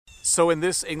So in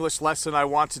this English lesson, I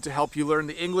wanted to help you learn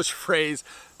the English phrase,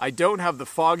 I don't have the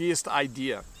foggiest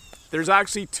idea. There's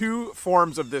actually two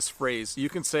forms of this phrase. You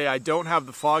can say, I don't have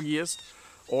the foggiest,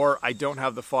 or I don't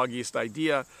have the foggiest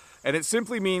idea. And it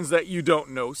simply means that you don't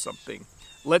know something.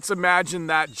 Let's imagine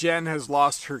that Jen has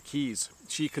lost her keys.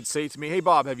 She could say to me, hey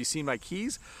Bob, have you seen my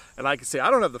keys? And I could say, I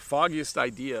don't have the foggiest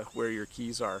idea where your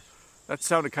keys are. That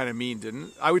sounded kind of mean, didn't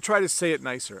it? I would try to say it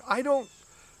nicer.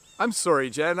 I'm sorry,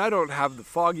 Jen, I don't have the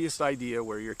foggiest idea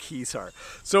where your keys are.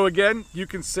 So again, you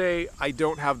can say, I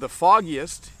don't have the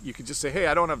foggiest. You could just say, hey,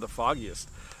 I don't have the foggiest.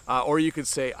 Or you could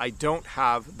say, I don't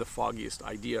have the foggiest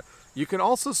idea. You can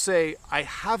also say, I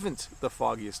haven't the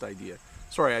foggiest idea.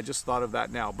 Sorry, I just thought of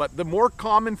that now. But the more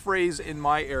common phrase in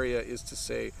my area is to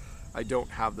say, I don't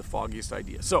have the foggiest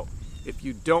idea. So if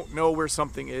you don't know where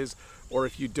something is, or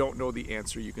if you don't know the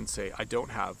answer, you can say, I don't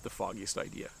have the foggiest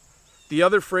idea. The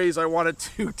other phrase I wanted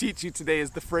to teach you today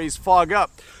is the phrase fog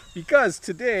up. Because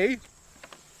today,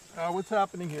 what's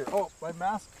happening here? Oh, my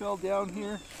mask fell down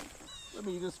here. Let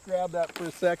me just grab that for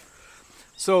a sec.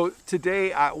 So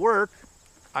today at work,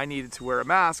 I needed to wear a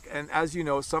mask. And as you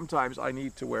know, sometimes I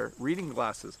need to wear reading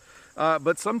glasses.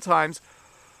 But sometimes,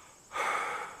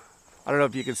 I don't know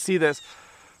if you can see this,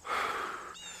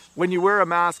 when you wear a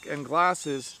mask and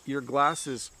glasses, your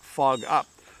glasses fog up.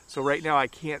 So right now I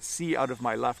can't see out of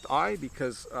my left eye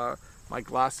because my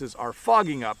glasses are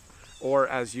fogging up, or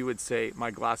as you would say, my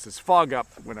glasses fog up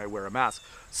when I wear a mask.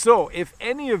 So if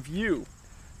any of you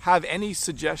have any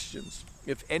suggestions,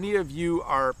 if any of you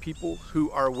are people who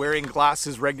are wearing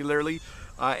glasses regularly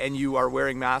and you are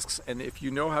wearing masks, and if you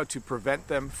know how to prevent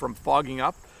them from fogging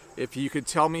up, if you could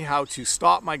tell me how to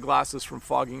stop my glasses from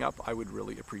fogging up, I would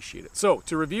really appreciate it. So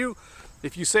to review,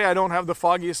 if you say I don't have the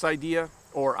foggiest idea,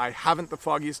 or I haven't the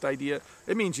foggiest idea,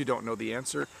 it means you don't know the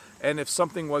answer. And if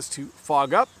something was to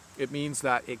fog up, it means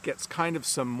that it gets kind of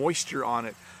some moisture on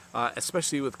it,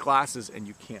 especially with glasses, and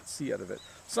you can't see out of it.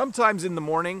 Sometimes in the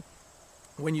morning,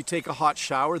 when you take a hot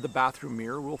shower, the bathroom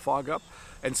mirror will fog up.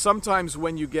 And sometimes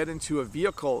when you get into a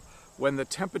vehicle, when the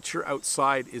temperature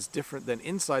outside is different than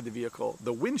inside the vehicle,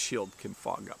 the windshield can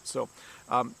fog up. So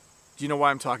do you know why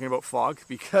I'm talking about fog?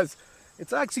 Because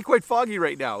it's actually quite foggy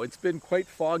right now. It's been quite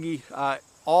foggy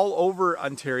all over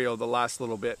Ontario the last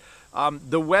little bit.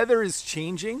 The weather is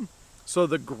changing, so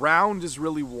the ground is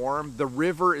really warm, the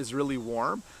river is really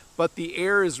warm, but the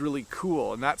air is really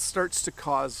cool, and that starts to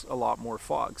cause a lot more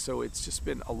fog. So it's just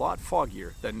been a lot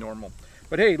foggier than normal.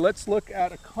 But hey, let's look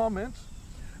at a comment.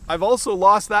 I've also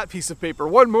lost that piece of paper.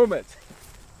 One moment.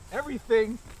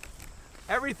 Everything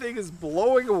is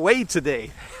blowing away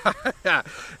today.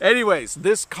 Anyways,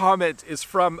 this comment is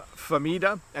from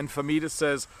Famida, and Famida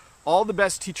says, all the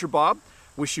best, Teacher Bob.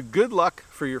 Wish you good luck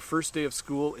for your first day of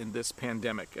school in this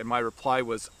pandemic. And my reply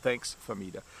was, thanks,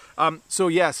 Famida. So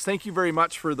yes, thank you very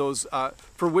much for those,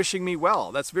 for wishing me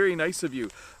well. That's very nice of you.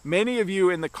 Many of you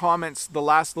in the comments the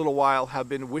last little while have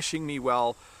been wishing me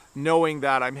well, knowing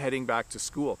that I'm heading back to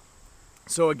school.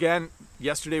 So again,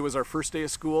 yesterday was our first day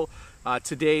of school.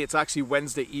 Today, it's actually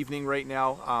Wednesday evening right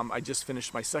now. I just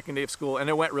finished my second day of school, and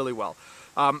it went really well.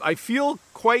 I feel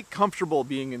quite comfortable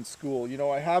being in school. You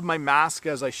know, I have my mask,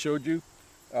 as I showed you.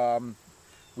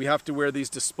 We have to wear these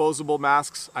disposable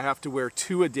masks. I have to wear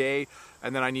 2 a day,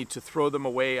 and then I need to throw them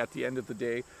away at the end of the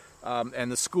day.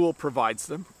 And the school provides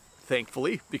them,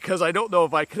 thankfully, because I don't know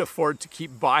if I can afford to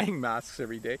keep buying masks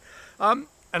every day.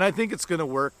 And I think it's going to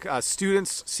work.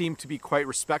 Students seem to be quite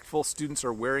respectful. Students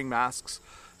are wearing masks.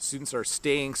 Students are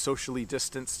staying socially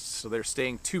distanced, so they're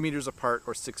staying 2 meters apart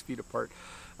or 6 feet apart.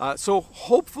 So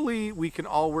hopefully we can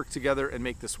all work together and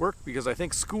make this work, because I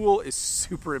think school is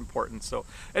super important. So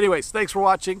anyways, thanks for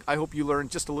watching. I hope you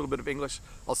learned just a little bit of English.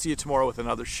 I'll see you tomorrow with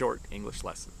another short English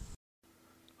lesson.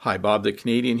 Hi, Bob the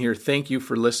Canadian here. Thank you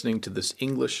for listening to this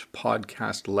English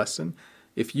podcast lesson.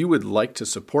 If you would like to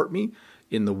support me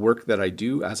in the work that I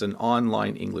do as an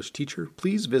online English teacher,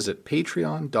 please visit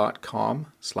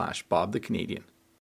patreon.com/BobTheCanadian.